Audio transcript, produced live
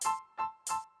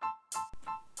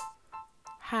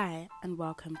Hi, and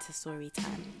welcome to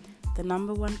Storytime, the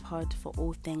number one pod for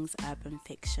all things urban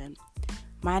fiction.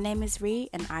 My name is Ree,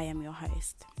 and I am your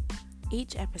host.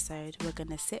 Each episode, we're going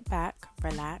to sit back,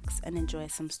 relax, and enjoy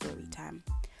some story time.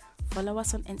 Follow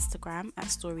us on Instagram at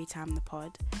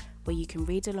StorytimeThePod, where you can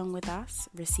read along with us,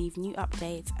 receive new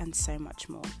updates, and so much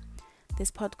more.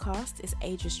 This podcast is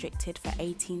age restricted for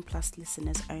 18 plus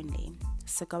listeners only.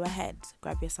 So go ahead,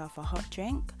 grab yourself a hot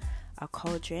drink, a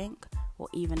cold drink, or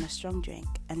even a strong drink,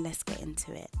 and let's get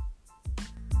into it.